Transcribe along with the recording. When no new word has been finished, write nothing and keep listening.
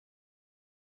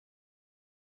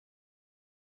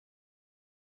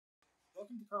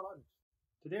Welcome to CardLogix.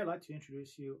 Today I'd like to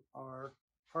introduce you our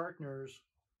partner's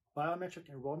biometric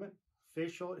enrollment,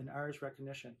 facial and iris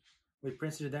recognition with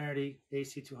Princeton Identity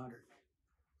AC200.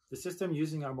 The system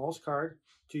using our MOLS card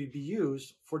to be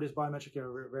used for this biometric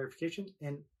verification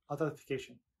and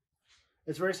authentication.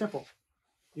 It's very simple.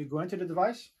 You go into the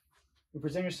device, you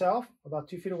present yourself about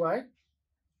 2 feet away.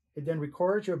 It then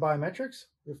records your biometrics,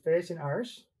 your face and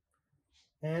iris,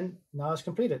 and now it's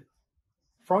completed.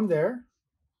 From there,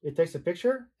 it takes a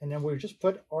picture, and then we just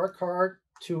put our card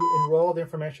to enroll the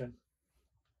information.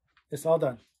 It's all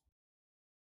done.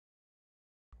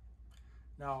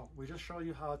 Now, we just showed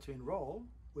you how to enroll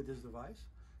with this device.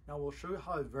 Now we'll show you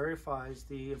how it verifies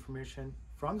the information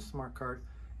from the smart card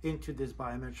into this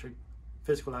biometric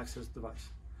physical access device.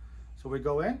 So we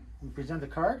go in, we present the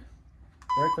card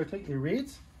very quickly, it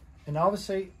reads, and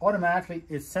obviously automatically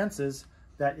it senses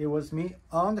that it was me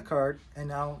on the card and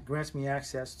now grants me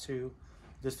access to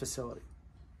this facility.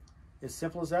 It's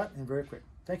simple as that and very quick.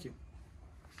 Thank you.